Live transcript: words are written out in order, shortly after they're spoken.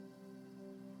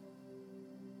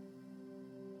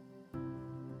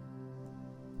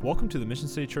Welcome to the Mission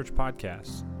City Church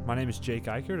podcast. My name is Jake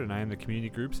Eichert, and I am the Community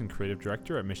Groups and Creative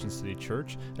Director at Mission City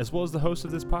Church, as well as the host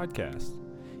of this podcast.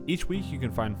 Each week, you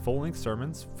can find full-length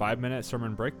sermons, 5-minute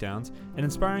sermon breakdowns, and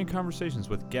inspiring conversations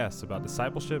with guests about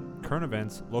discipleship, current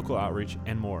events, local outreach,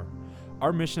 and more.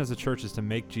 Our mission as a church is to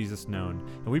make Jesus known,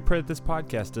 and we pray that this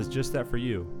podcast does just that for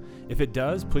you. If it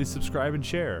does, please subscribe and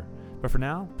share. But for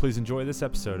now, please enjoy this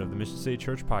episode of the Mission City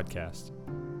Church podcast.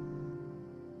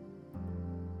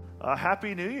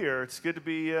 Happy New Year! It's good to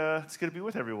be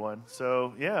with everyone.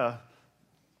 So yeah,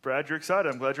 Brad, you're excited.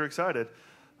 I'm glad you're excited.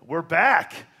 We're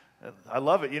back. I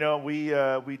love it. You know, we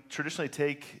traditionally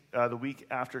take the week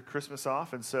after Christmas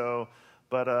off, and so,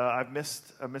 but I've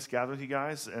missed gathering with you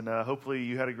guys, and hopefully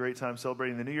you had a great time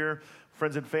celebrating the New Year,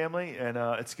 friends and family, and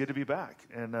it's good to be back.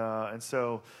 And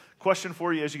so, question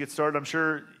for you as you get started. I'm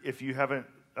sure if you haven't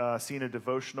seen a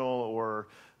devotional, or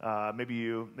maybe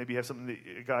you have something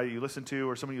a guy you listen to,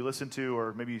 or someone you listen to,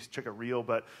 or maybe you check a reel.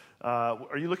 But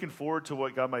are you looking forward to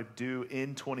what God might do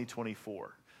in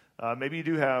 2024? Maybe you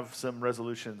do have some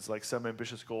resolutions, like some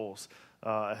ambitious goals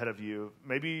ahead of you.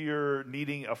 Maybe you're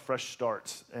needing a fresh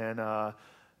start,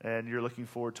 and you're looking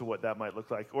forward to what that might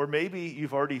look like. Or maybe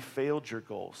you've already failed your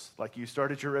goals, like you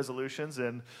started your resolutions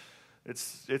and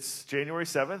it's January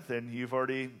 7th, and you've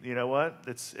already, you know what?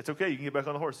 It's okay. You can get back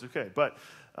on the horse. It's okay. But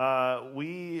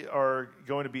we are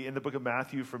going to be in the book of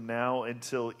Matthew from now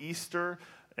until Easter,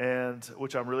 and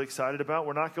which I'm really excited about.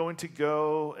 We're not going to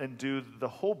go and do the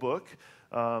whole book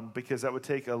because that would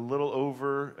take a little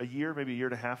over a year, maybe a year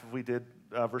and a half if we did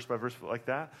verse by verse like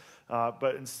that.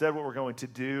 But instead what we're going to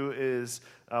do is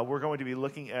we're going to be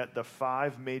looking at the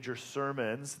 5 major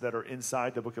sermons that are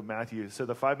inside the book of Matthew. So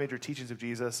the 5 major teachings of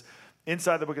Jesus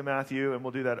inside the book of Matthew, and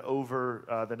we'll do that over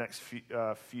the next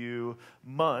few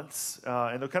months.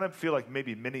 And they'll kind of feel like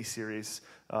maybe mini-series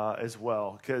as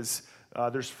well, because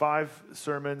there's 5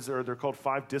 sermons, or they're called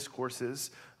 5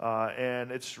 discourses,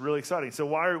 and it's really exciting. So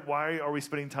why are we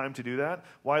spending time to do that?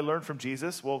 Why learn from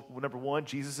Jesus? Well, number one,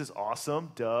 Jesus is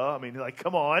awesome. Duh. I mean, like,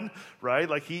 come on, right?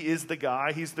 Like, he is the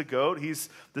guy. He's the GOAT. He's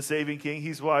the saving king.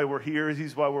 He's why we're here.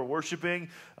 He's why we're worshiping.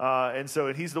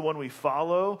 And he's the one we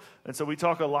follow. And so we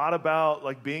talk a lot about,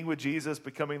 like, being with Jesus,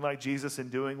 becoming like Jesus,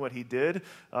 and doing what he did.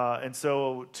 And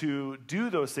so to do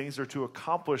those things, or to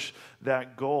accomplish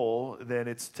that goal, then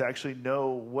it's to actually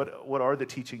know what are the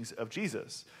teachings of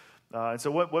Jesus. And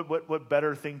so what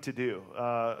better thing to do?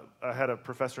 I had a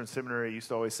professor in seminary who used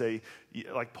to always say,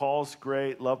 like, Paul's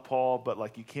great, love Paul, but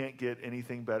like, you can't get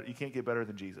anything better. You can't get better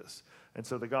than Jesus. And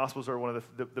so the Gospels are one of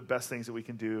the best things that we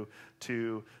can do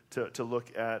to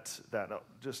look at that. Now,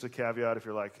 just a caveat, if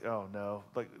you're like, oh no,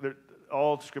 like,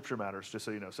 all Scripture matters, just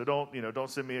so you know. So don't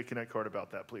send me a Connect card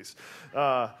about that, please.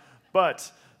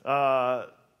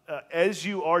 As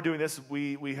you are doing this,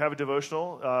 we have a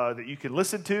devotional that you can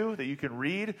listen to, that you can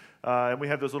read, and we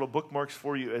have those little bookmarks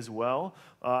for you as well.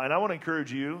 And I want to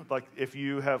encourage you, like, if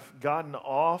you have gotten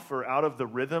off or out of the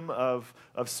rhythm of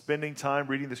spending time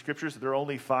reading the Scriptures, they're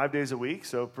only 5 days a week,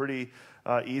 so pretty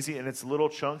easy, and it's little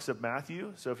chunks of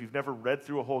Matthew. So if you've never read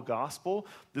through a whole gospel,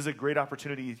 this is a great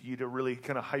opportunity for you to really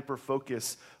kind of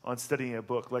hyper-focus on studying a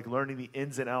book, like learning the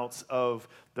ins and outs of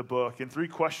the book. And 3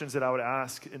 questions that I would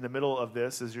ask in the middle of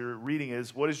this as you're reading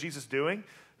is, what is Jesus doing?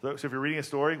 So if you're reading a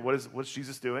story, what's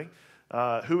Jesus doing?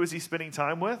 Who is he spending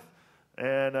time with?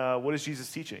 And what is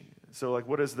Jesus teaching? So, like,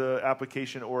 what is the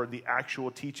application or the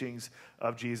actual teachings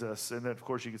of Jesus? And then, of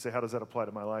course, you could say, how does that apply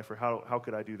to my life? Or how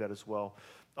could I do that as well?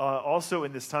 Also,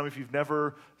 in this time, if you've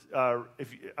never, I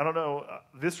don't know,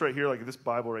 this right here, like this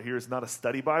Bible right here, is not a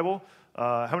study Bible.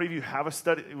 How many of you have a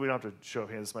study? We don't have to show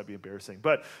hands. This might be embarrassing.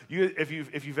 But if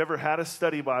you've ever had a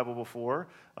study Bible before,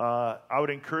 I would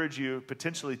encourage you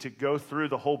potentially to go through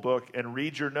the whole book and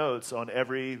read your notes on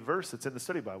every verse that's in the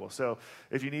study Bible. So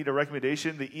if you need a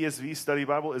recommendation, the ESV study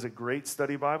Bible is a great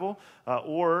study Bible.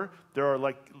 Or there are,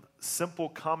 like, simple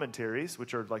commentaries,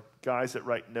 which are like guys that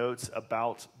write notes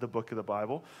about the book of the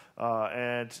Bible.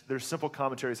 And there's simple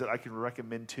commentaries that I can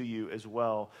recommend to you as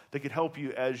well that could help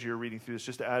you as you're reading through this,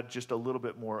 just to add just a little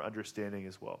bit more understanding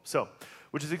as well. So,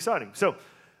 which is exciting. So,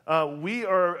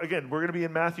 we're going to be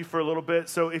in Matthew for a little bit.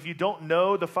 So if you don't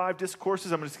know the 5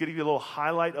 discourses, I'm just going to give you a little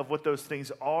highlight of what those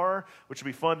things are, which will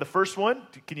be fun. The first one,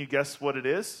 can you guess what it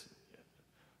is?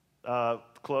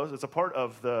 Close. It's a part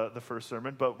of the first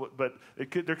sermon, but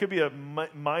there could be a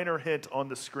minor hint on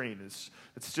the screen. It's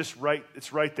just right.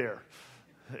 It's right there.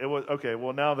 It was okay.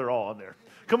 Well, now they're all on there.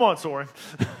 Come on, Soren.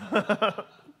 The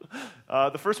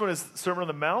first one is Sermon on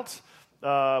the Mount,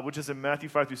 which is in Matthew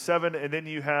 5-7, and then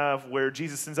you have where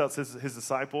Jesus sends out his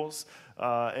disciples,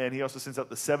 and he also sends out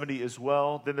the 70 as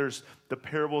well. Then there's the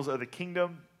parables of the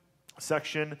kingdom.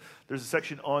 section. There's a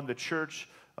section on the church,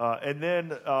 and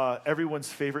then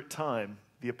everyone's favorite time,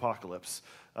 the apocalypse,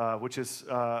 which is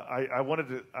I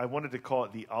wanted to call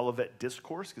it the Olivet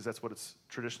Discourse because that's what it's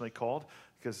traditionally called.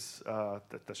 Because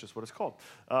that's just what it's called.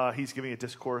 He's giving a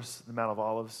discourse, the Mount of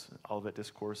Olives, Olivet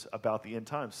Discourse, about the end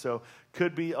times. So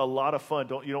could be a lot of fun.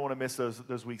 You don't want to miss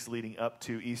those weeks leading up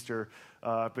to Easter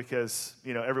because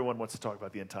everyone wants to talk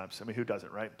about the end times. I mean, who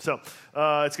doesn't, right? So it's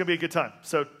going to be a good time.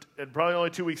 So and probably only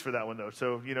 2 weeks for that one though.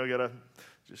 So you got to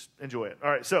just enjoy it.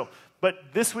 All right. So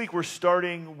but this week we're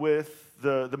starting with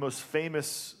the most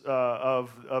famous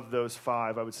of those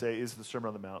 5, I would say, is the Sermon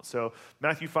on the Mount. So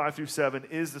Matthew 5 through 7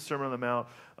 is the Sermon on the Mount,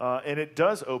 and it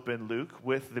does open, Luke,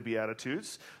 with the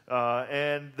Beatitudes.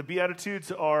 And the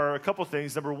Beatitudes are a couple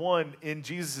things. Number one, in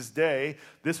Jesus' day,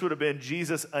 this would have been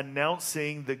Jesus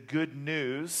announcing the good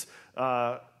news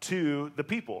to the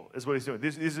people, is what he's doing.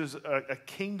 This is a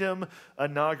kingdom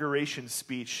inauguration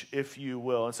speech, if you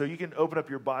will. And so you can open up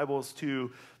your Bibles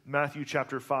to Matthew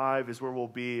chapter 5 is where we'll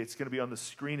be. It's going to be on the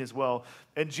screen as well.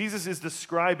 And Jesus is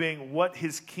describing what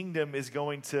his kingdom is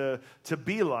going to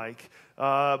be like,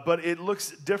 but it looks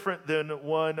different than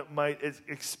one might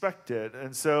expect it.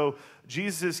 And so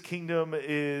Jesus' kingdom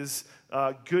is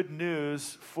good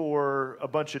news for a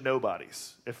bunch of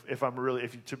nobodies,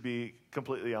 to be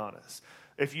completely honest.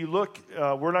 If you look,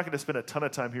 we're not going to spend a ton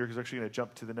of time here because we're actually going to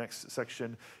jump to the next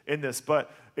section in this.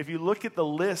 But if you look at the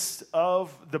list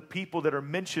of the people that are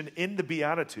mentioned in the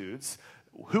Beatitudes,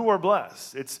 who are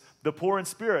blessed? It's the poor in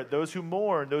spirit, those who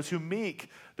mourn, those who meek,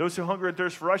 those who hunger and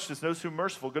thirst for righteousness, those who are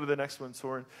merciful. Go to the next one,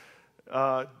 Soren.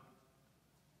 The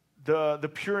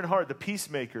pure in heart, the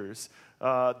peacemakers,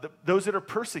 those that are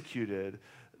persecuted.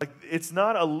 It's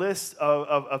not a list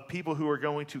of people who are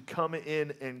going to come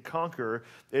in and conquer.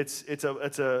 It's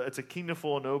a kingdom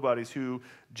full of nobodies who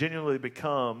genuinely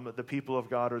become the people of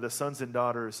God or the sons and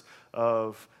daughters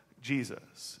of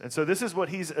Jesus. And so this is what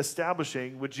he's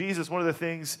establishing with Jesus. One of the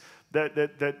things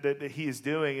that he is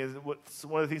doing is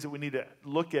one of the things that we need to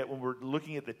look at when we're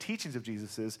looking at the teachings of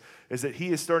Jesus is that he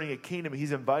is starting a kingdom.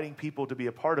 He's inviting people to be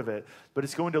a part of it, but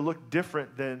it's going to look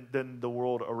different than the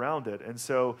world around it. And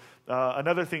so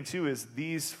another thing too is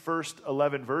these first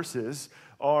 11 verses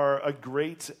are a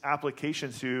great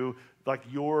application to like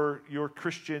your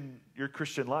Christian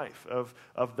life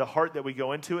of the heart that we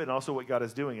go into it and also what God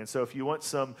is doing. And so if you want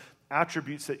some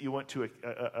attributes that you want to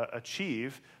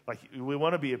achieve, like we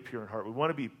want to be a pure in heart, we want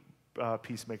to be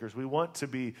peacemakers, we want to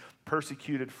be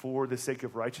persecuted for the sake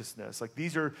of righteousness. Like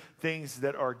these are things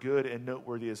that are good and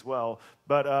noteworthy as well.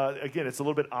 But again, it's a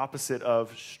little bit opposite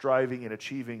of striving and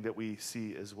achieving that we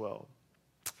see as well.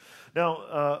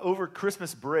 Now, over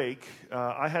Christmas break,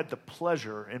 I had the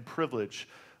pleasure and privilege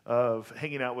of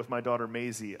hanging out with my daughter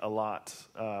Maisie a lot.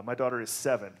 My daughter is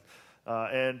 7.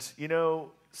 And,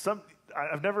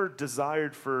 I've never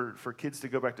desired for kids to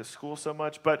go back to school so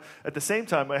much, but at the same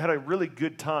time, I had a really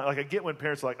good time. Like, I get when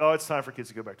parents are like, oh, it's time for kids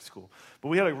to go back to school. But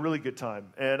we had a really good time.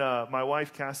 And my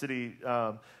wife, Cassidy,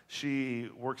 she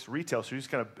works retail, so she's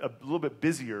kind of a little bit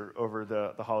busier over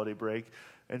the holiday break.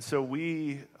 And so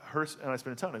her and I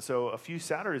spent a ton. And so a few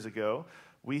Saturdays ago,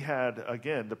 we had,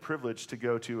 again, the privilege to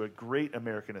go to a great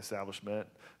American establishment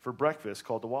for breakfast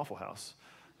called the Waffle House.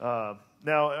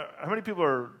 Now, how many people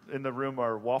are in the room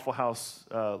are Waffle House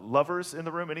lovers in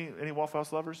the room? Any Waffle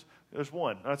House lovers? There's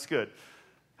one. That's good.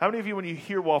 How many of you, when you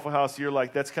hear Waffle House, you're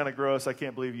like, that's kind of gross. I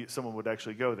can't believe someone would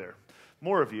actually go there.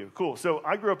 More of you. Cool. So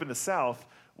I grew up in the South,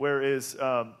 whereas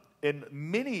in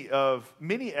many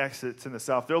exits in the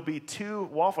South, there'll be 2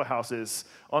 Waffle Houses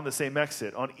on the same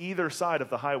exit on either side of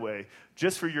the highway,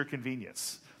 just for your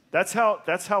convenience. That's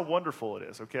how wonderful it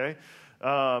is. Okay.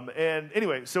 And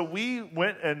anyway, so we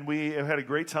went and we had a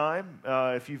great time.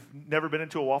 If you've never been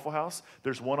into a Waffle House,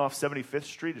 there's one off 75th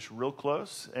Street. It's real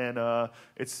close, and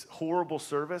it's horrible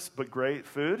service, but great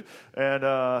food, and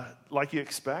like you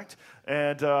expect.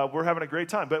 And we're having a great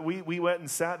time. But we went and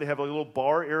sat. They have a little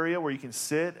bar area where you can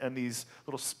sit, and these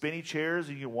little spinny chairs,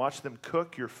 and you can watch them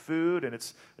cook your food, and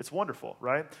it's wonderful,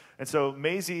 right? And so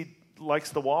Maisie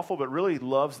likes the waffle, but really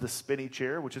loves the spinny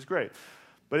chair, which is great.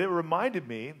 But it reminded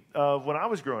me of when I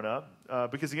was growing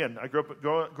up, because again, I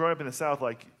growing up in the South,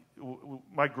 like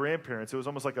my grandparents, it was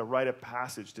almost like a rite of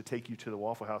passage to take you to the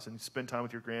Waffle House and spend time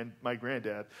with my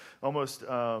granddad almost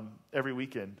every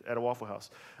weekend at a Waffle House.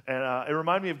 And it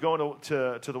reminded me of going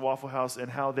to the Waffle House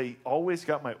and how they always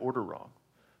got my order wrong.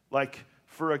 Like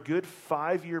for a good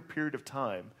 5-year period of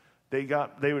time, they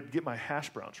would get my hash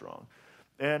browns wrong.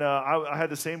 And I had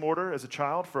the same order as a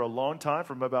child for a long time,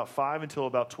 from about 5 until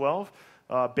about 12.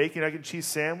 bacon, egg, and cheese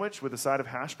sandwich with a side of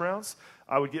hash browns.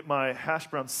 I would get my hash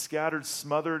browns scattered,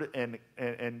 smothered,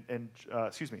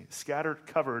 scattered,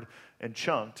 covered, and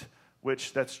chunked,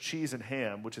 which that's cheese and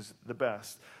ham, which is the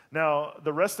best. Now,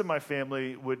 the rest of my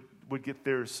family would get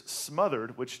theirs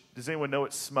smothered, which, does anyone know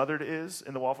what smothered is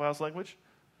in the Waffle House language?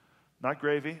 Not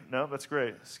gravy. No, that's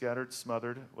great. Scattered,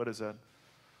 smothered. What is that?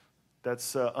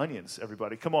 That's onions,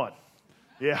 everybody. Come on.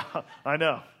 Yeah, I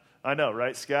know,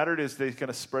 right? Scattered is they kind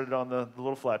of spread it on the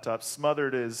little flat top.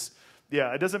 Smothered is,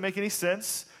 yeah, it doesn't make any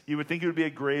sense. You would think it would be a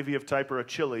gravy of type or a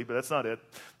chili, but that's not it.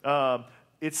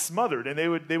 It's smothered, and they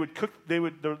would cook,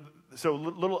 so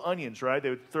little onions, right? They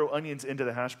would throw onions into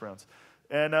the hash browns.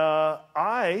 And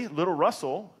little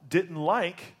Russell, didn't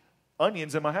like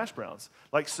onions in my hash browns.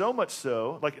 Like, so much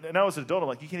so, like, now as an adult, I'm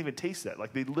like, you can't even taste that.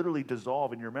 Like, they literally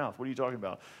dissolve in your mouth. What are you talking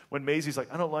about? When Maisie's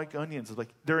like, I don't like onions, it's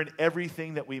like, they're in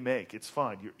everything that we make. It's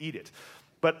fine. You eat it.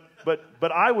 But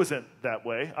I wasn't that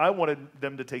way. I wanted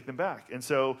them to take them back. And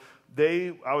so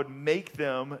I would make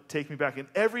them take me back. And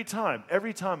every time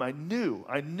I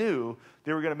knew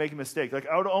they were going to make a mistake. Like,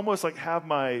 I would almost like have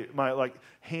my like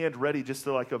hand ready just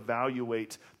to like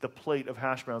evaluate the plate of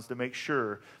hash browns to make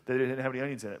sure that it didn't have any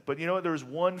onions in it. But you know what? There was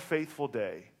one faithful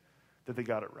day that they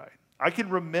got it right. I can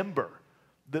remember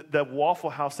the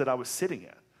Waffle House that I was sitting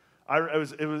at.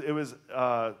 It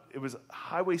was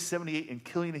Highway 78 in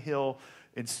Killing Hill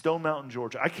in Stone Mountain,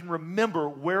 Georgia. I can remember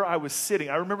where I was sitting.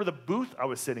 I remember the booth I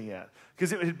was sitting at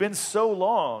because it had been so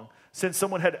long since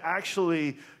someone had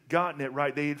actually gotten it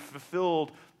right. They had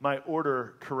fulfilled my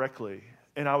order correctly,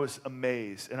 and I was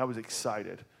amazed, and I was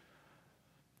excited.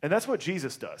 And that's what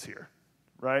Jesus does here,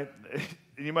 right?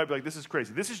 And you might be like, this is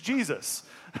crazy. This is Jesus.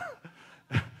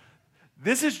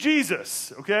 This is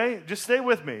Jesus, okay? Just stay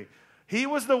with me. He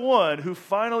was the one who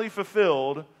finally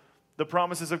fulfilled the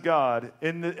promises of God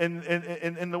in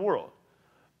the world.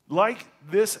 Like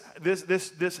this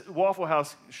Waffle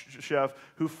House chef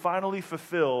who finally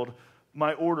fulfilled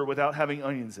my order without having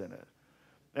onions in it.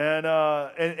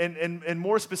 And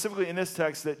more specifically in this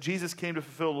text, that Jesus came to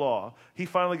fulfill law. He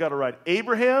finally got it right.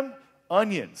 Abraham,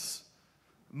 onions.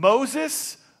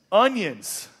 Moses,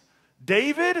 onions.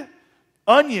 David,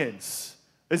 onions.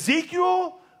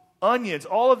 Ezekiel, onions.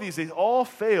 All of these, they all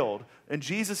failed. And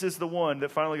Jesus is the one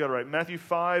that finally got it right. Matthew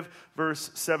 5,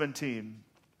 verse 17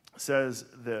 says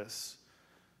this.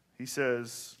 He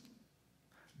says,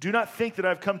 do not think that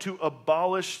I've come to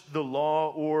abolish the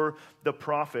law or the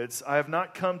prophets. I have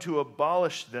not come to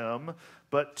abolish them,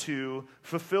 but to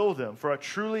fulfill them. For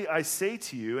truly I say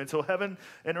to you, until heaven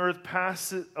and earth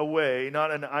pass away,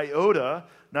 not an iota,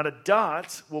 not a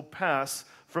dot will pass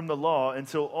from the law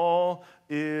until all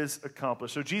is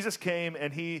accomplished. So Jesus came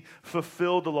and he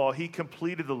fulfilled the law. He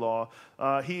completed the law.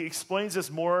 He explains this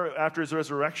more after his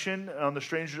resurrection on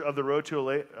the road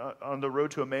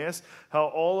to Emmaus, how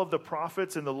all of the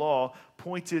prophets and the law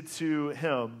pointed to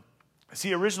him.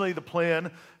 See, originally the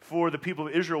plan for the people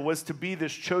of Israel was to be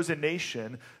this chosen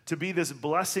nation, to be this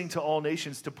blessing to all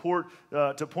nations, to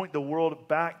point the world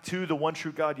back to the one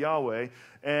true God, Yahweh.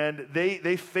 And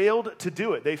they failed to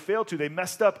do it. They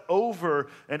messed up over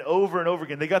and over and over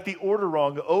again. They got the order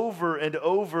wrong over and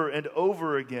over and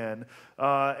over again.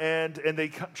 And they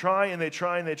try and they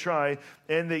try and they try,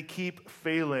 and they keep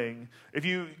failing. If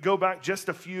you go back just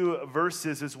a few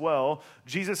verses as well,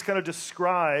 Jesus kind of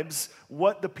describes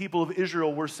what the people of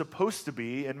Israel were supposed to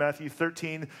be in Matthew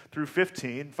 13 through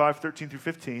 15, 5:13 through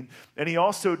 15. And he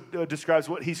also describes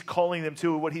what he's calling them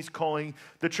to, what he's calling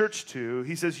the church to.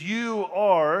 He says, you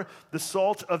are the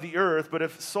salt of the earth, but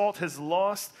if salt has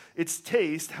lost its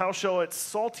taste, how shall its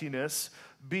saltiness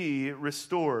be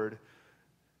restored?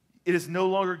 It is no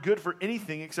longer good for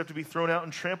anything except to be thrown out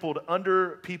and trampled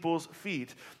under people's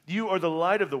feet. You are the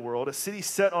light of the world. A city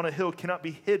set on a hill cannot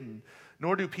be hidden,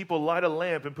 nor do people light a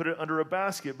lamp and put it under a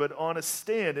basket, but on a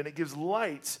stand, and it gives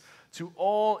light to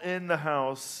all in the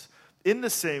house. In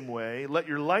the same way, let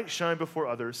your light shine before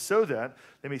others so that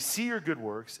they may see your good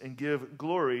works and give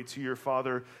glory to your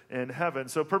Father in heaven.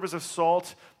 So purpose of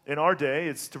salt in our day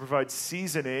is to provide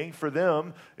seasoning. For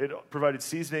them, it provided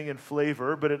seasoning and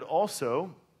flavor, but it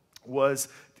also was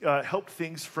helped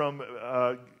things from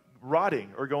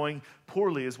rotting or going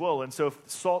poorly as well. And so if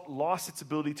salt lost its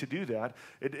ability to do that,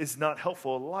 it is not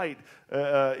helpful. Light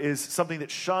is something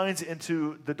that shines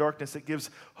into the darkness, that gives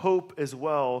hope as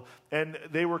well. And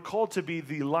they were called to be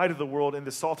the light of the world and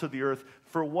the salt of the earth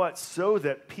For what? So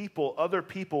that other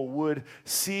people would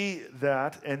see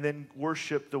that and then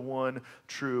worship the one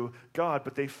true God.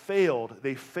 But they failed.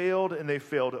 They failed and they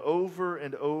failed over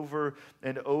and over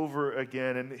and over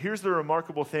again. And here's the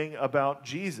remarkable thing about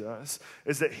Jesus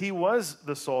is that he was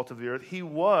the salt of the earth. He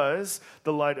was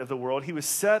the light of the world. He was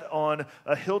set on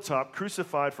a hilltop,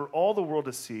 crucified for all the world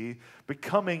to see,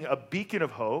 becoming a beacon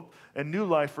of hope and new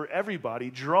life for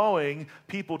everybody, drawing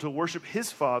people to worship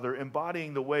his Father,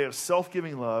 embodying the way of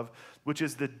self-giving love, which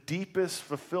is the deepest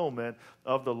fulfillment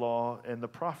of the law and the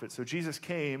prophets. So Jesus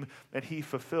came and he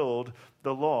fulfilled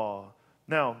the law.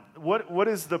 Now, what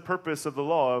is the purpose of the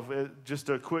law? Just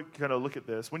a quick kind of look at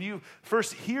this. When you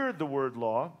first hear the word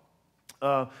law,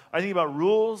 I think about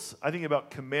rules, I think about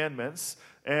commandments,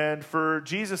 and for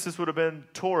Jesus, this would have been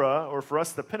Torah, or for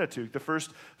us, the Pentateuch, the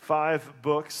first 5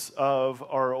 books of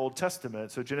our Old Testament.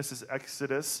 So Genesis,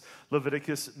 Exodus,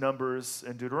 Leviticus, Numbers,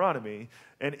 and Deuteronomy.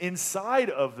 And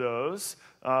inside of those,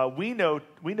 we know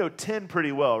 10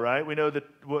 pretty well, right? We know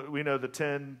the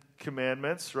 10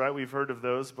 commandments, right? We've heard of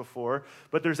those before.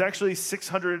 But there's actually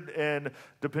 600, and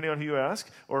depending on who you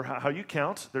ask or how you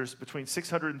count, there's between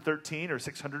 613 or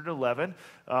 611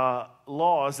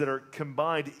 laws that are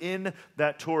combined in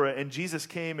that Torah. And Jesus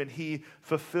came and he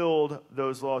fulfilled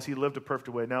those laws. He lived a perfect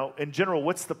way. Now, in general,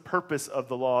 what's the purpose of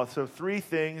the law? So 3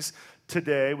 things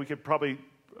today. We could probably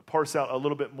parse out a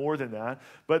little bit more than that.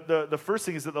 But the first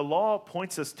thing is that the law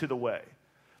points us to the way.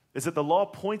 Is that the law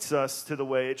points us to the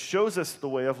way. It shows us the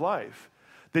way of life.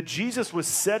 That Jesus was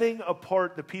setting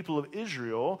apart the people of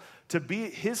Israel to be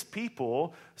his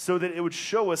people so that it would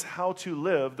show us how to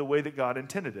live the way that God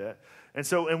intended it.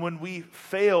 And when we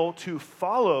fail to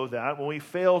follow that, when we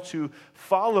fail to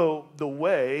follow the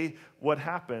way, what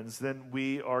happens? Then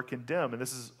we are condemned. And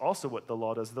this is also what the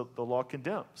law does. The law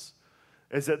condemns.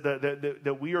 Is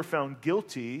that we are found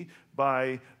guilty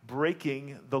by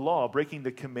breaking the law, breaking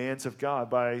the commands of God,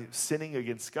 by sinning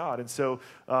against God. And so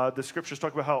the scriptures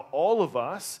talk about how all of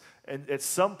us, and at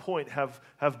some point,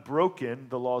 have broken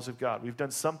the laws of God. We've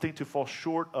done something to fall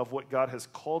short of what God has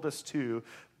called us to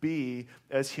be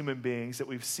as human beings that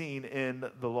we've seen in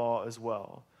the law as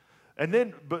well. And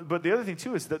then, but the other thing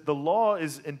too is that the law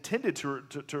is intended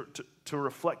to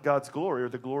reflect God's glory, or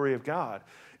the glory of God.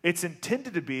 It's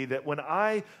intended to be that when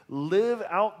I live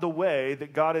out the way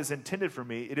that God has intended for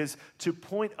me, it is to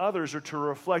point others or to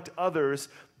reflect others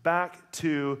back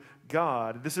to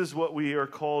God. This is what we are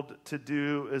called to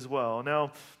do as well.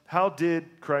 Now, how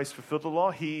did Christ fulfill the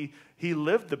law? He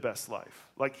lived the best life.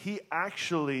 Like, he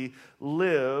actually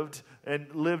lived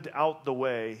out the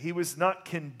way. He was not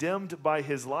condemned by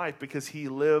his life because he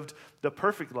lived the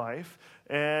perfect life,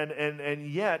 and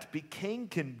yet became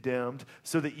condemned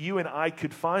so that you and I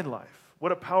could find life.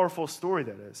 What a powerful story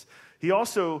that is. He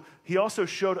also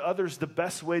showed others the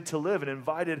best way to live and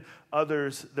invited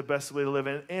others the best way to live.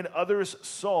 And others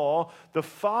saw the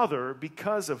Father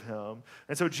because of him.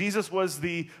 And so Jesus was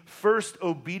the first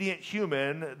obedient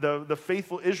human, the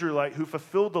faithful Israelite who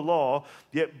fulfilled the law,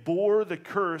 yet bore the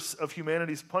curse of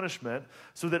humanity's punishment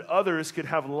so that others could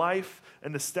have life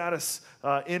and the status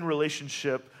in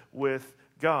relationship with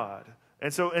God.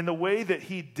 And so, and the way that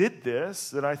he did this,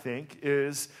 that I think,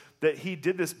 is that he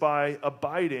did this by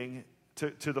abiding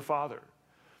to the Father.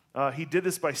 He did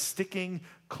this by sticking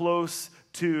close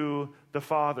to the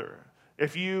Father.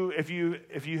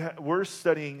 We're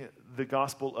studying the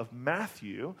Gospel of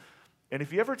Matthew, and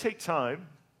if you ever take time,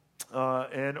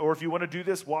 or if you want to do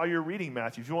this while you're reading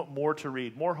Matthew, if you want more to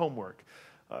read, more homework,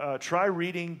 try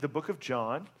reading the book of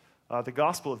John, the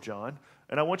Gospel of John,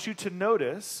 and I want you to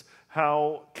notice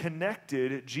how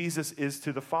connected Jesus is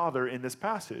to the Father in this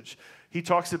passage. He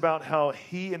talks about how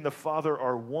he and the Father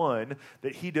are one,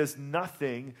 that he does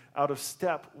nothing out of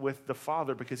step with the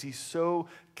Father because he's so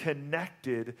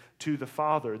connected to the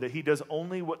Father, that he does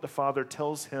only what the Father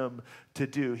tells him to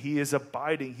do. He is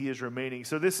abiding, he is remaining.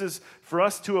 So this is, for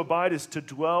us to abide is to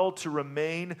dwell, to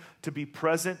remain, to be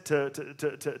present,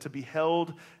 to be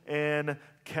held and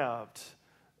kept.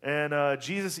 And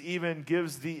Jesus even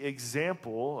gives the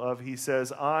example of, he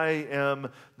says, I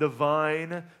am the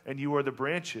vine and you are the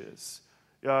branches.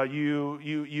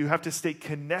 You have to stay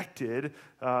connected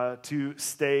to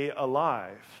stay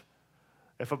alive.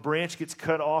 If a branch gets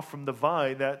cut off from the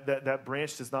vine, that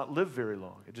branch does not live very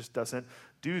long. It just doesn't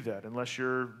do that unless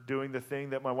you're doing the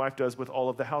thing that my wife does with all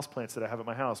of the house plants that I have at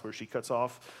my house, where she cuts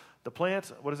off the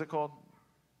plant. What is it called?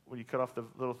 When you cut off the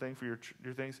little thing for your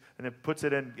things, and then puts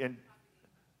it in.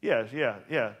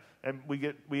 Yeah. And we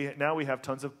have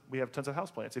tons of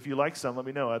houseplants. If you like some, let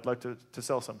me know. I'd like to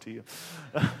sell some to you.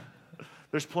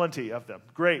 There's plenty of them.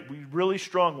 Great, really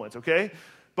strong ones, okay?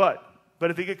 But But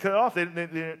if they get cut off,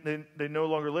 they no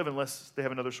longer live unless they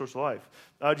have another source of life.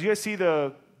 Do you guys see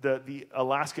the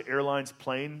Alaska Airlines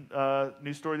plane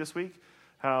news story this week?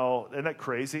 Isn't that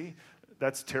crazy?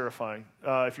 That's terrifying.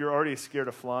 If you're already scared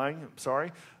of flying, I'm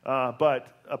sorry. But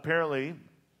apparently,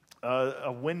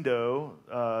 a window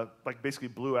basically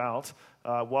blew out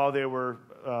while they were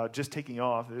just taking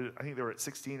off. I think they were at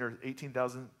 16 or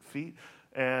 18,000 feet.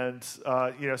 And,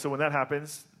 so when that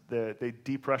happens, they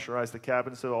depressurize the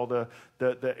cabin, so all the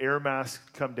air masks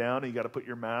come down, and you got to put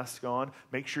your mask on.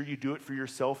 Make sure you do it for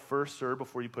yourself first, sir,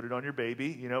 before you put it on your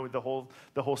baby. The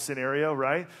whole scenario,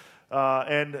 right?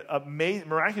 And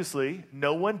miraculously,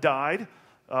 no one died.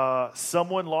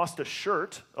 Someone lost a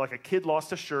shirt, like a kid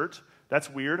lost a shirt. That's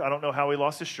weird. I don't know how he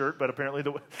lost his shirt, but apparently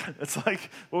it's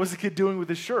like, what was the kid doing with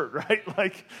his shirt, right?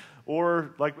 Anyway,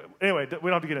 we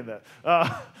don't have to get into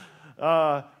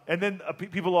that. And then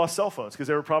people lost cell phones because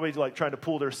they were probably trying to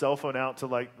pull their cell phone out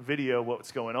to video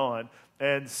what's going on,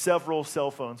 and several cell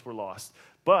phones were lost.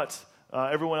 But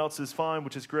everyone else is fine,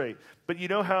 which is great. But you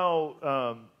know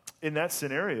how in that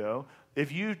scenario,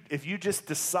 if you just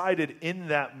decided in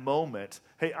that moment,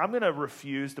 hey, I'm going to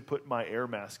refuse to put my air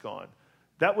mask on,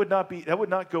 that would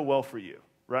not go well for you,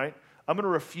 right? I'm going to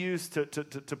refuse to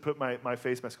put my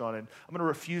face mask on, and I'm going to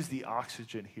refuse the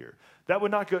oxygen here. That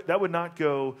would not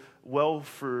go well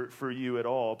for you at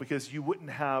all, because you wouldn't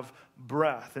have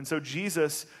breath. And so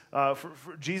Jesus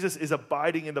is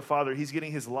abiding in the Father. He's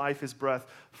getting his life, his breath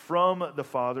from the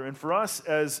Father. And for us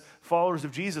as followers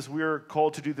of Jesus, we are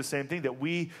called to do the same thing, that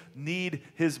we need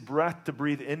his breath to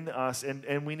breathe in us,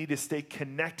 and we need to stay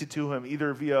connected to him,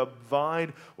 either via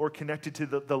vine or connected to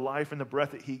the life and the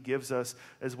breath that he gives us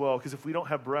as well. Because if we don't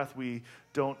have breath, we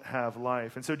don't have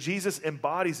life. And so Jesus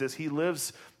embodies this. He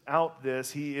lives out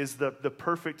this. He is the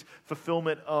perfect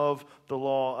fulfillment of the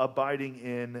law, abiding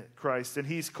in Christ. And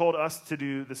he's called us to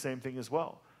do the same thing as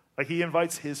well. He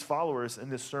invites his followers in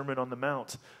this Sermon on the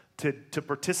Mount to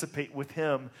participate with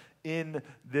him in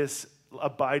this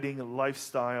abiding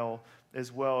lifestyle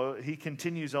as well. He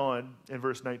continues on in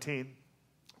verse 19,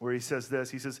 where he says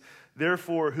this. He says,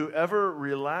 "Therefore, whoever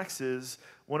relaxes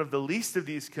one of the least of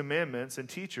these commandments and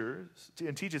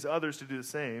teaches others to do the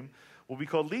same will be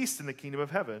called least in the kingdom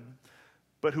of heaven.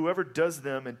 But whoever does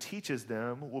them and teaches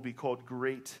them will be called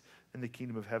great in the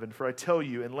kingdom of heaven. For I tell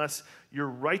you, unless your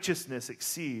righteousness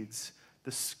exceeds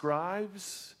the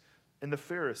scribes and the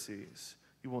Pharisees,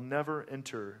 you will never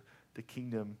enter the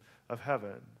kingdom of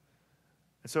heaven."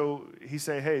 And so he's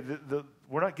saying, hey,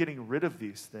 we're not getting rid of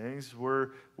these things. We're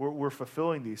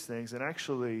fulfilling these things. And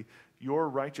actually, your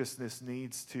righteousness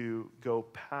needs to go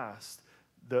past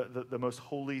the most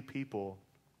holy people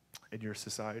in your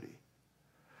society.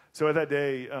 So at that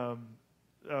day,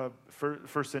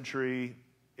 first century,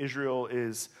 Israel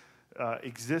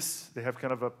exists. They have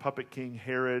kind of a puppet king,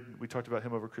 Herod. We talked about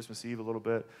him over Christmas Eve a little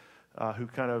bit, who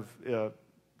kind of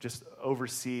just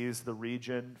oversees the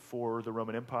region for the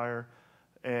Roman Empire.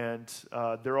 And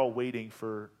they're all waiting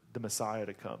for the Messiah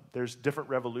to come. There's different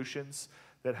revolutions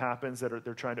that happens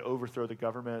they're trying to overthrow the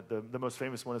government. The most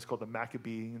famous one is called the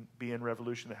Maccabean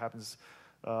Revolution that happens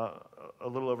a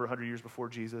little over 100 years before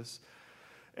Jesus.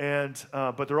 And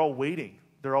but they're all waiting.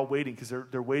 They're all waiting because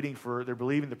they're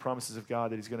believing the promises of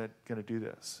God that he's going to do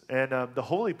this. And the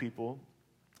holy people,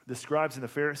 the scribes and the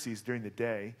Pharisees during the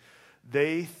day,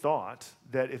 they thought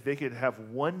that if they could have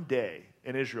one day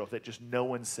in Israel that just no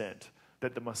one sinned,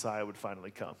 that the Messiah would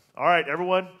finally come. All right,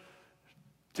 everyone,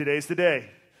 today's the day.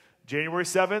 January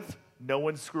 7th, no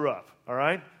one screw up, all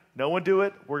right? No one do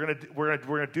it. We're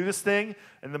gonna do this thing,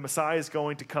 and the Messiah is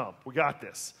going to come. We got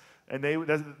this. And they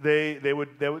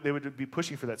would be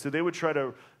pushing for that. So they would try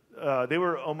to, they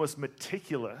were almost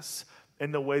meticulous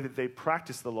in the way that they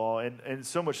practiced the law, and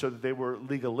so much so that they were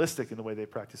legalistic in the way they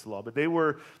practiced the law. But they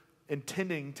were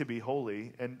intending to be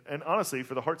holy, and honestly,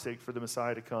 for the heart's sake, for the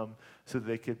Messiah to come so that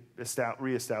they could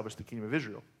reestablish the kingdom of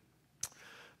Israel.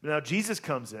 Now, Jesus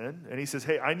comes in, and he says,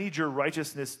 hey, I need your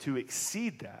righteousness to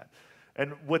exceed that.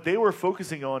 And what they were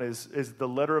focusing on is the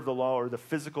letter of the law, or the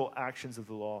physical actions of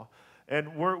the law.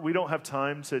 And we don't have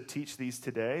time to teach these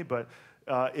today, but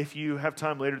if you have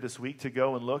time later this week to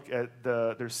go and look at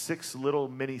there's 6 little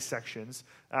mini sections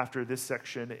after this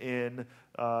section in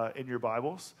your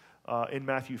Bibles. In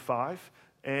Matthew 5,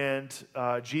 and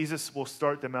Jesus will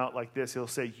start them out like this. He'll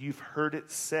say, you've heard it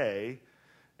say,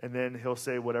 and then he'll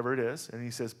say whatever it is, and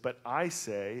he says, but I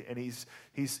say, and he's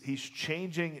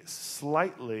changing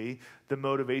slightly the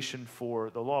motivation for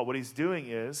the law. What he's doing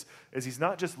is he's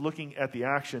not just looking at the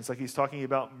actions, like he's talking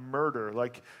about murder,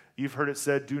 like you've heard it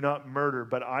said, do not murder,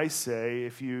 but I say,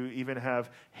 if you even have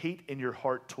hate in your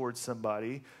heart towards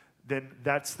somebody, then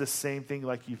that's the same thing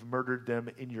like you've murdered them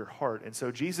in your heart. And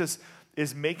so Jesus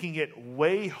is making it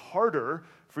way harder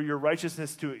for your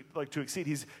righteousness to exceed.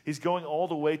 He's going all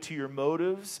the way to your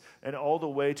motives and all the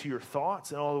way to your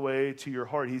thoughts and all the way to your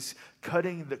heart. He's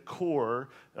cutting to the core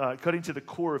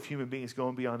of human beings,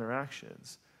 going beyond their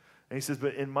actions. And he says,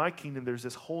 but in my kingdom, there's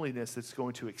this holiness that's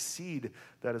going to exceed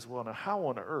that as well. Now, how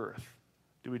on earth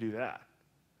do we do that?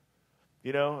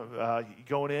 You know,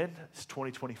 going in, it's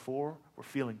 2024, we're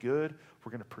feeling good.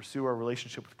 We're going to pursue our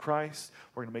relationship with Christ.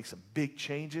 We're going to make some big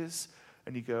changes.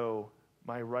 And you go,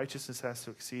 my righteousness has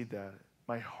to exceed that.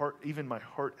 Even my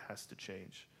heart has to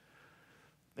change.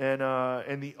 And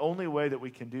the only way that we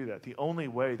can do that,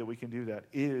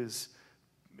 is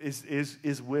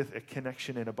with a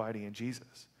connection and abiding in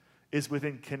Jesus. Is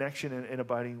within connection and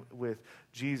abiding with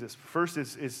Jesus. First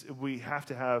is we have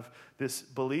to have this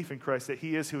belief in Christ that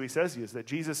he is who he says he is, that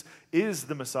Jesus is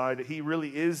the Messiah, that he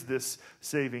really is this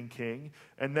saving king,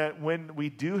 and that when we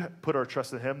do put our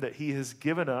trust in him, that he has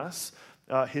given us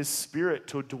his Spirit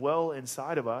to dwell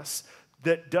inside of us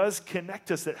that does connect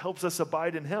us, that helps us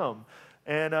abide in him.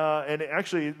 And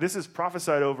actually, this is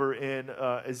prophesied over in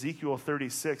Ezekiel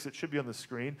 36. It should be on the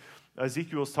screen.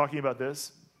 Ezekiel's talking about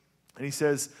this, and he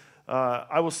says,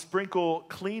 I will sprinkle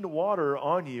clean water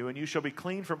on you, and you shall be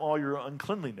clean from all your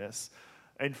uncleanliness.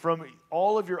 And from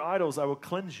all of your idols I will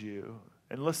cleanse you.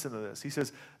 And listen to this. He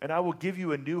says, and I will give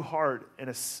you a new heart and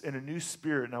a new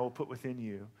spirit, and I will put within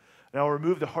you. And I will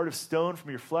remove the heart of stone from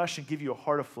your flesh and give you a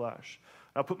heart of flesh.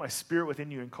 I'll put my spirit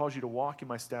within you and cause you to walk in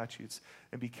my statutes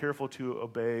and be careful to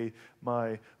obey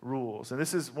my rules. And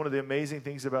this is one of the amazing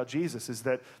things about Jesus, is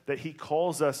that he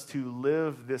calls us to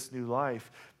live this new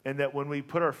life. And that when we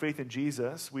put our faith in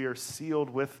Jesus, we are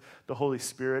sealed with the Holy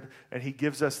Spirit, and he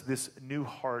gives us this new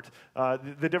heart.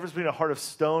 The difference between a heart of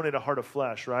stone and a heart of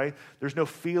flesh, right? There's no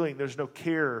feeling, there's no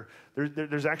care.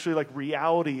 There's actually like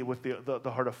reality with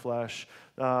the heart of flesh.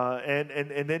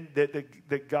 And then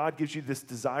that God gives you this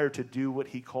desire to do what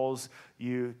he calls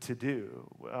you to do.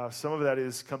 Some of that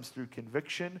comes through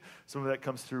conviction. Some of that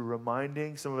comes through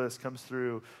reminding. Some of this comes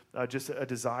through just a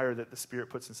desire that the Spirit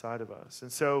puts inside of us.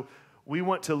 And so we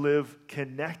want to live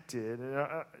connected. And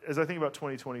as I think about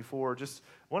 2024, I just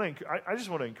want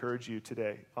to encourage you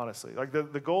today, honestly. Like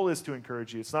the goal is to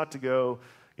encourage you. It's not to go,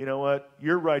 you know what,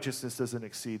 your righteousness doesn't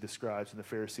exceed the scribes and the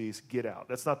Pharisees. Get out.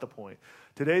 That's not the point.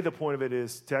 Today, the point of it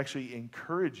is to actually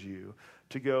encourage you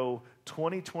to go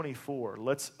 2024.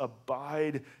 Let's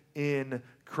abide in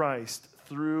Christ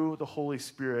through the Holy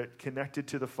Spirit, connected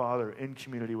to the Father in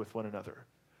community with one another.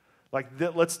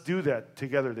 Let's do that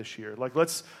together this year.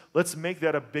 Let's make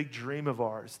that a big dream of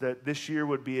ours, that this year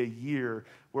would be a year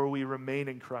where we remain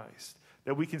in Christ.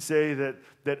 That we can say that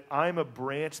I'm a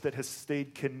branch that has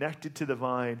stayed connected to the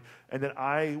vine, and that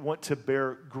I want to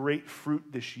bear great fruit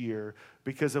this year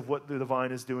because of what the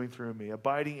vine is doing through me.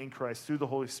 Abiding in Christ through the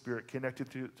Holy Spirit,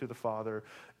 connected to the Father,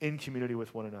 in community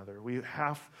with one another. We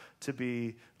have to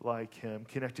be like him,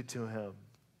 connected to him.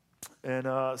 And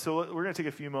so we're going to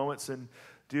take a few moments and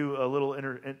do a little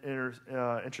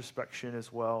introspection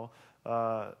as well.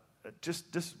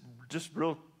 Just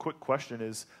real quick question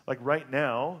is, like right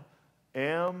now,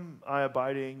 am I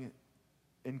abiding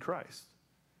in Christ?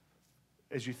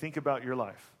 As you think about your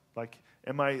life, like,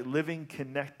 am I living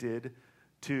connected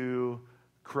to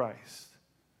Christ?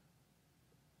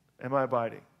 Am I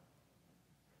abiding?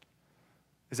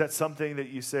 Is that something that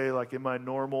you say, like, in my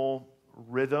normal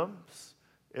rhythms,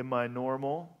 in my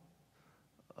normal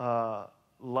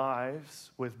lives,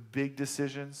 with big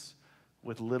decisions,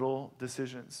 with little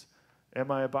decisions, am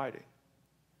I abiding?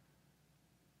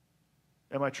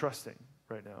 Am I trusting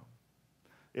right now?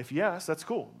 If yes, that's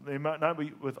cool. They might not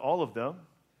be with all of them.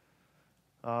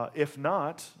 If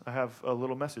not, I have a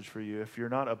little message for you. If you're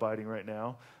not abiding right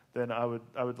now, then I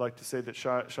would like to say that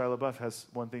Shia LaBeouf has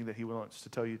one thing that he wants to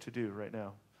tell you to do right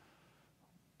now,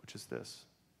 which is this.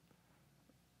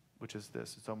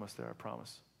 It's almost there, I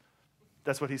promise.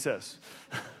 That's what he says.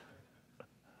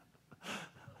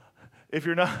 If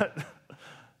you're not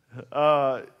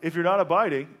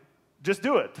abiding, just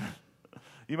do it.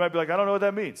 You might be like, I don't know what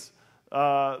that means.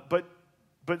 But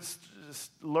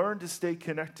learn to stay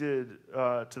connected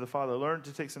to the Father. Learn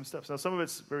to take some steps. Now, some of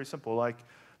it's very simple. Like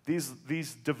these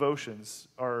devotions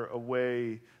are a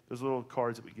way. Those little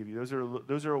cards that we give you. Those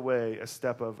are a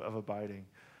step of abiding.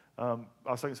 I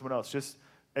was talking to someone else. Just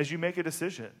as you make a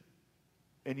decision,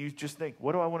 and you just think,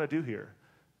 what do I want to do here?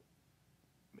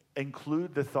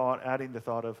 Adding the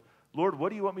thought of, Lord, what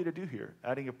do you want me to do here?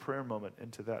 Adding a prayer moment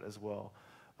into that as well.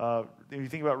 If you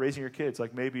think about raising your kids,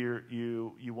 like maybe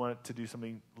you want to do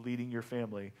something leading your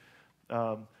family,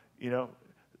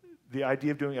 the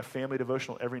idea of doing a family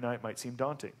devotional every night might seem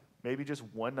daunting. Maybe just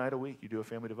one night a week you do a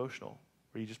family devotional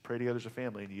where you just pray together as a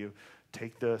family and you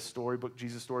take the storybook,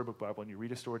 Jesus Storybook Bible, and you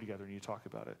read a story together and you talk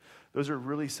about it. Those are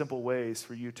really simple ways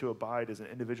for you to abide as an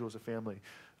individual, as a family.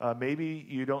 Maybe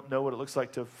you don't know what it looks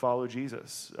like to follow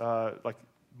Jesus, like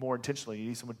more intentionally. You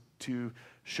need someone to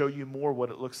show you more what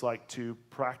it looks like to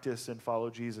practice and follow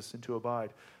Jesus and to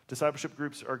abide. Discipleship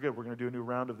groups are good. We're going to do a new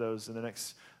round of those in the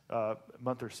next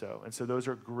month or so. And so those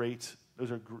are great.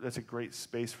 That's a great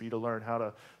space for you to learn how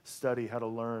to study, how to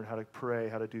learn, how to pray,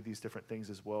 how to do these different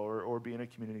things as well, or be in a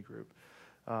community group.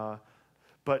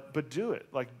 But do it.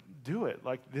 Like, do it.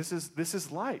 Like, this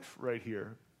is life right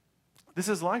here. This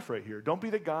is life right here. Don't be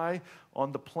the guy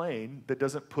on the plane that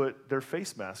doesn't put their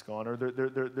face mask on or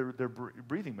their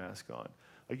breathing mask on.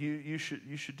 Like, you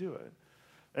should do it.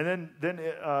 And then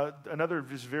another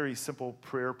just very simple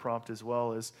prayer prompt as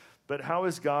well is, but how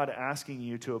is God asking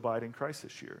you to abide in Christ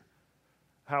this year?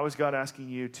 How is God asking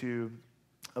you to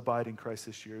abide in Christ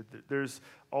this year? There's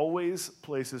always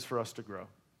places for us to grow.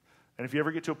 And if you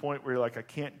ever get to a point where you're like, I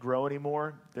can't grow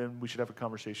anymore, then we should have a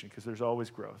conversation because there's always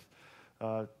growth.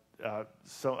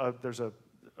 There's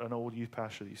an old youth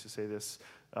pastor that used to say this,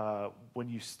 when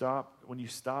you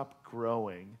stop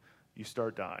growing, you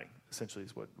start dying, essentially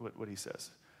is what he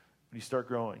says. When you start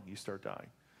growing, you start dying.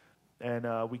 And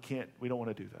we don't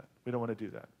want to do that. We don't want to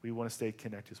do that. We want to stay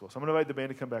connected as well. So I'm going to invite the band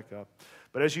to come back up.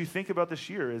 But as you think about this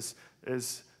year,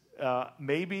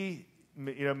 maybe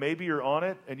you're on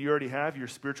it and you already have your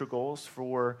spiritual goals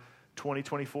for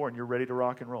 2024 and you're ready to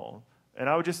rock and roll. And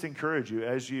I would just encourage you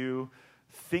as you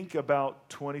think about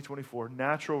 2024,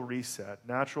 natural reset,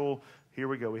 here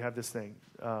we go, we have this thing.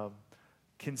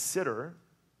 Consider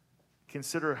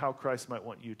how Christ might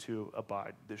want you to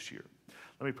abide this year.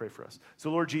 Let me pray for us. So,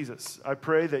 Lord Jesus, I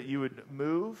pray that you would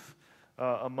move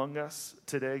among us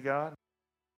today, God.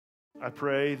 I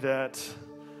pray that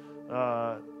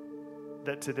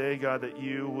today, God, that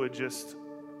you would just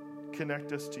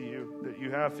connect us to you, that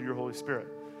you have through your Holy Spirit.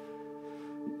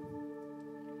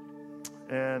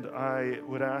 And I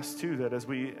would ask, too, that as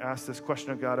we ask this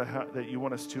question of God, that you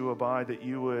want us to abide, that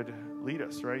you would lead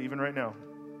us, right? Even right now.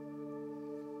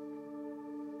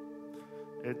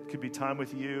 It could be time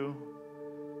with you.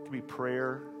 It could be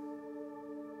prayer.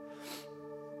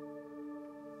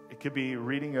 It could be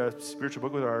reading a spiritual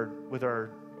book with our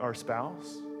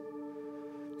spouse.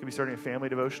 It could be starting a family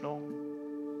devotional.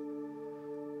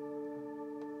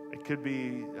 It could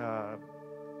be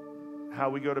how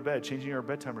we go to bed, changing our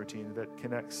bedtime routine that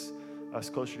connects us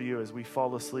closer to you as we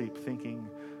fall asleep thinking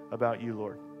about you,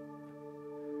 Lord.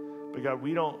 But God,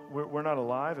 we're not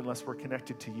alive unless we're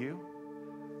connected to you.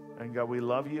 And God, we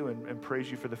love you and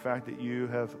praise you for the fact that you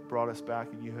have brought us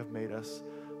back and you have made us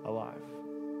alive.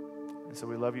 And so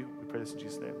we love you. We pray this in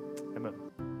Jesus' name. Amen.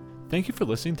 Thank you for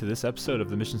listening to this episode of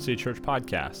the Mission City Church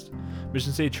podcast.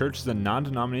 Mission City Church is a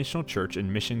non-denominational church in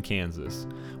Mission, Kansas.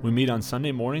 We meet on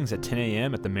Sunday mornings at 10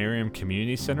 a.m. at the Merriam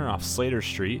Community Center off Slater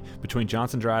Street between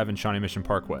Johnson Drive and Shawnee Mission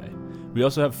Parkway. We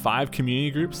also have 5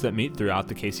 community groups that meet throughout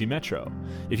the KC Metro.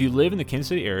 If you live in the Kansas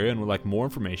City area and would like more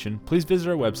information, please visit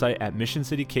our website at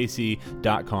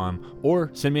missioncitykc.com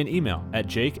or send me an email at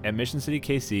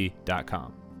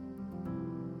jake@missioncitykc.com.